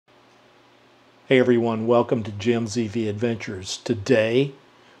Hey everyone, welcome to Jim's EV Adventures. Today,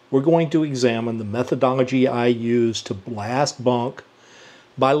 we're going to examine the methodology I use to blast Bunk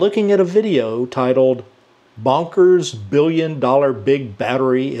by looking at a video titled, Bunker's $1 billion big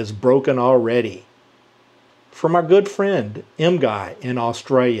battery is broken already, from our good friend MGUY in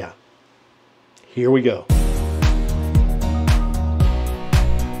Australia. Here we go.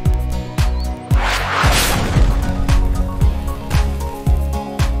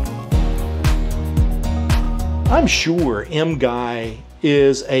 I'm sure MGUY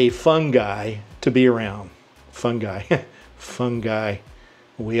is a fun guy to be around. Fun guy. Fun guy.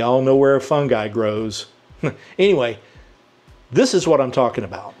 We all know where a fungi grows. Anyway, this is what I'm talking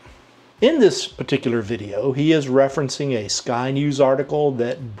about. In this particular video, he is referencing a Sky News article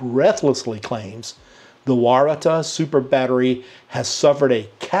that breathlessly claims the Waratah super battery has suffered a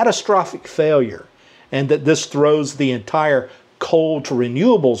catastrophic failure and that this throws the entire coal to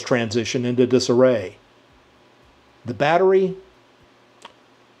renewables transition into disarray. The battery?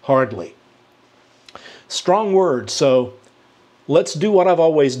 Hardly. Strong words, so let's do what I've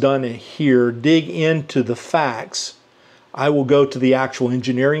always done here, dig into the facts. I will go to the actual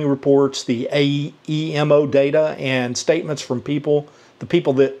engineering reports, the AEMO data, and statements from the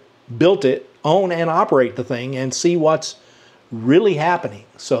people that built it, own and operate the thing, and see what's really happening.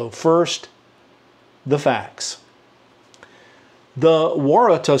 So first, the facts. The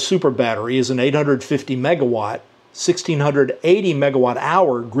Waratah super battery is an 850 megawatt 1680 megawatt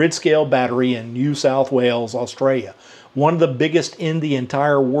hour grid scale battery in New South Wales, Australia, one of the biggest in the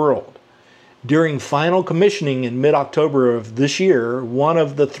entire world. During final commissioning in mid-October of this year, one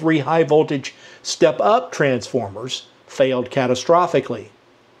of the 3 high voltage step-up transformers failed catastrophically.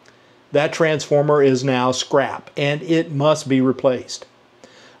 That transformer is now scrap and it must be replaced.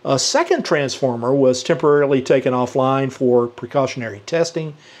 A second transformer was temporarily taken offline for precautionary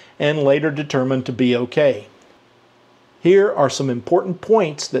testing and later determined to be okay. Here are some important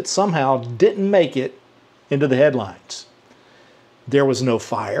points that somehow didn't make it into the headlines. There was no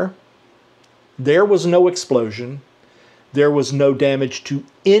fire. There was no explosion. There was no damage to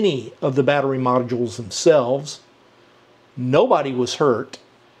any of the battery modules themselves. Nobody was hurt.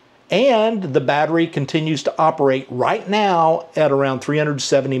 And the battery continues to operate right now at around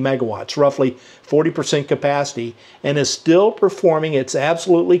 370 megawatts, roughly 40% capacity, and is still performing its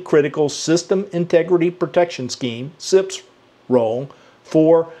absolutely critical System Integrity Protection Scheme, SIPS, role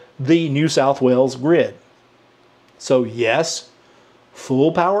for the New South Wales grid. So yes,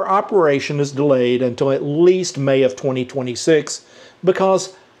 full power operation is delayed until at least May of 2026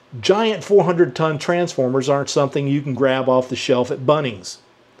 because giant 400-ton transformers aren't something you can grab off the shelf at Bunnings.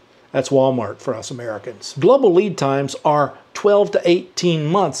 That's Walmart for us Americans. Global lead times are 12 to 18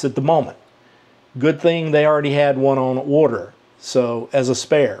 months at the moment. Good thing they already had one on order, so as a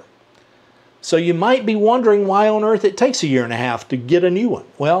spare. So you might be wondering why on earth it takes a year and a half to get a new one.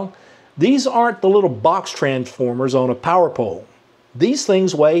 Well, these aren't the little box transformers on a power pole. These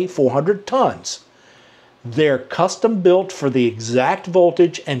things weigh 400 tons. They're custom built for the exact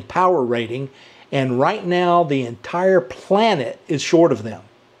voltage and power rating, and right now the entire planet is short of them.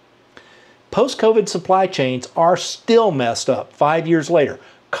 Post-COVID supply chains are still messed up 5 years later.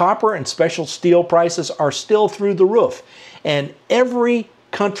 Copper and special steel prices are still through the roof. And every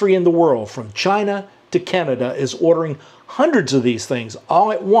country in the world, from China to Canada, is ordering hundreds of these things all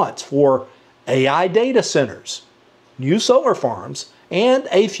at once for AI data centers, new solar farms, and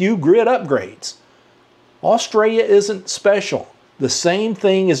a few grid upgrades. Australia isn't special. The same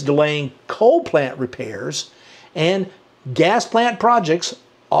thing is delaying coal plant repairs and gas plant projects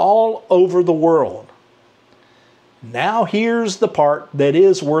all over the world. Now here's the part that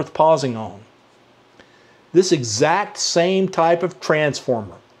is worth pausing on. This exact same type of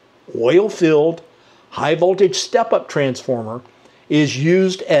transformer, oil-filled, high-voltage step-up transformer, is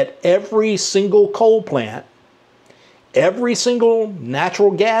used at every single coal plant, every single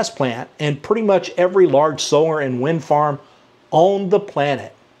natural gas plant, and pretty much every large solar and wind farm on the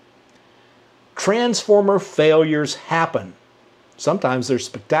planet. Transformer failures happen. Sometimes they're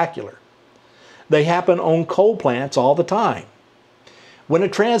spectacular. They happen on coal plants all the time. When a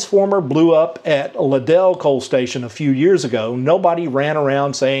transformer blew up at Liddell coal station a few years ago, nobody ran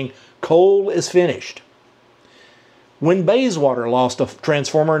around saying, coal is finished. When Bayswater lost a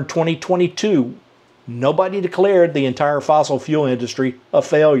transformer in 2022, nobody declared the entire fossil fuel industry a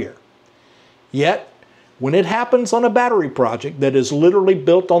failure. Yet, when it happens on a battery project that is literally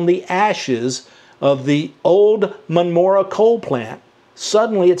built on the ashes of the old Munmora coal plant,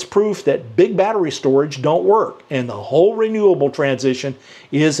 suddenly it's proof that big battery storage don't work and the whole renewable transition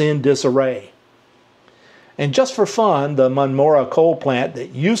is in disarray. And just for fun, the Munmora coal plant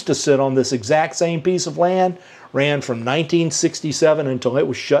that used to sit on this exact same piece of land ran from 1967 until it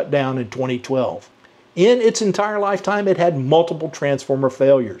was shut down in 2012. In its entire lifetime, it had multiple transformer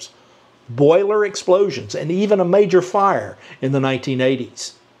failures, boiler explosions, and even a major fire in the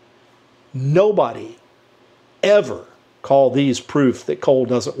 1980s. Nobody ever called these proof that coal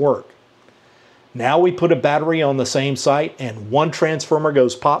doesn't work. Now we put a battery on the same site and one transformer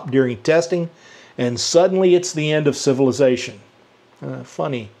goes pop during testing, and suddenly it's the end of civilization.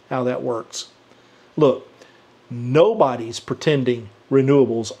 Funny how that works. Look, nobody's pretending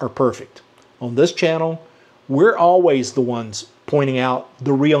renewables are perfect. On this channel, we're always the ones pointing out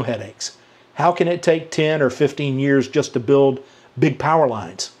the real headaches. How can it take 10 or 15 years just to build big power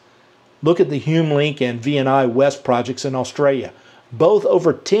lines? Look at the HumeLink and VNI West projects in Australia. Both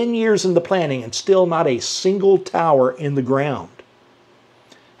over 10 years in the planning and still not a single tower in the ground.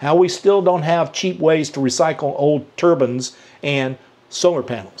 How we still don't have cheap ways to recycle old turbines and solar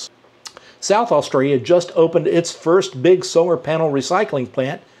panels. South Australia just opened its first big solar panel recycling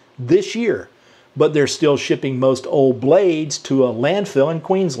plant this year, but they're still shipping most old blades to a landfill in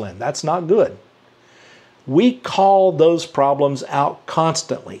Queensland. That's not good. We call those problems out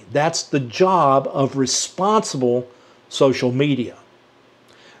constantly. That's the job of responsible social media.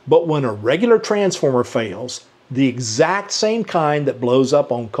 But when a regular transformer fails, the exact same kind that blows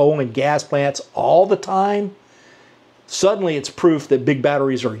up on coal and gas plants all the time, suddenly it's proof that big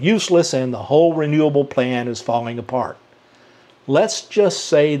batteries are useless and the whole renewable plan is falling apart. Let's just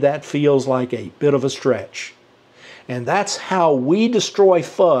say that feels like a bit of a stretch. And that's how we destroy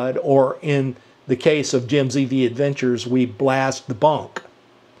FUD, or in the case of Jim's EV Adventures, we blast the bunk.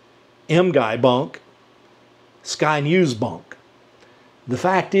 MGUY bunk, Sky News bunk. The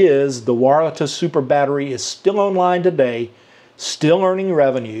fact is, the Waratah super battery is still online today, still earning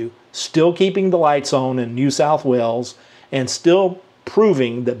revenue, still keeping the lights on in New South Wales, and still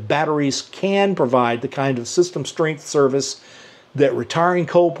proving that batteries can provide the kind of system strength service that retiring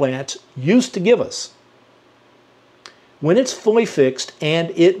coal plants used to give us. When it's fully fixed,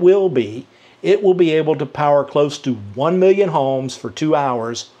 and it will be able to power close to 1 million homes for 2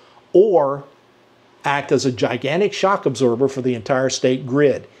 hours, or act as a gigantic shock absorber for the entire state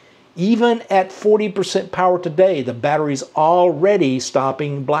grid. Even at 40% power today, the battery's already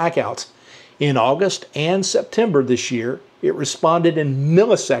stopping blackouts. In August and September this year, it responded in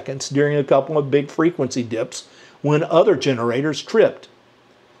milliseconds during a couple of big frequency dips when other generators tripped,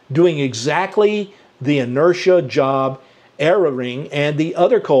 doing exactly the inertia job Erring and the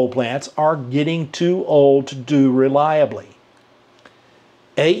other coal plants are getting too old to do reliably.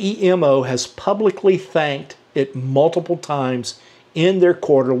 AEMO has publicly thanked it multiple times in their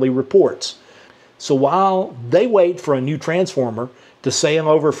quarterly reports. So while they wait for a new transformer to sail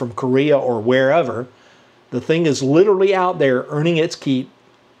over from Korea or wherever, the thing is literally out there earning its keep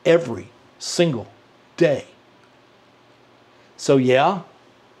every single day. So yeah,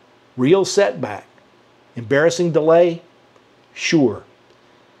 real setback, embarrassing delay, sure.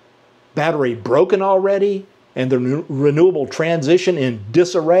 Battery broken already and the renewable transition in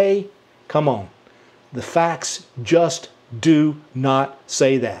disarray? Come on. The facts just do not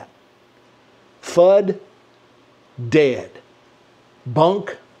say that. FUD, dead.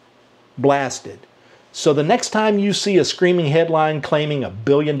 Bunk, blasted. So the next time you see a screaming headline claiming $1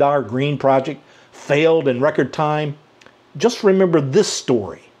 billion green project failed in record time, just remember this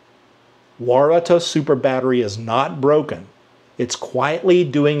story. Waratah super battery is not broken. It's quietly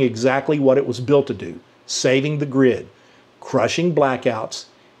doing exactly what it was built to do, saving the grid, crushing blackouts,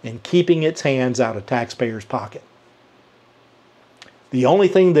 and keeping its hands out of taxpayers' pocket. The only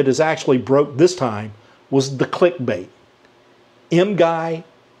thing that is actually broke this time was the clickbait. MGUY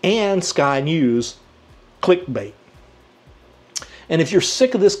and Sky News clickbait. And if you're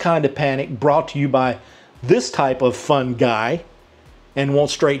sick of this kind of panic brought to you by this type of fun guy and want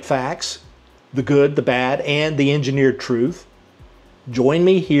straight facts, the good, the bad, and the engineered truth, join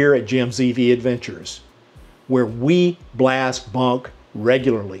me here at Jim's EV Adventures, where we blast bunk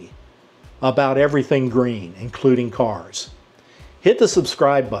regularly about everything green, including cars. Hit the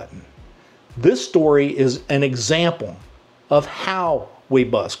subscribe button. This story is an example of how we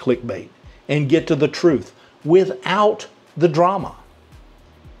bust clickbait and get to the truth without the drama.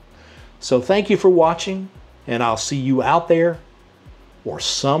 So thank you for watching, and I'll see you out there or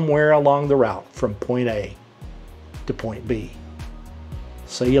somewhere along the route from point A to point B.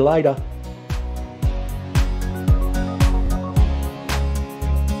 See you later.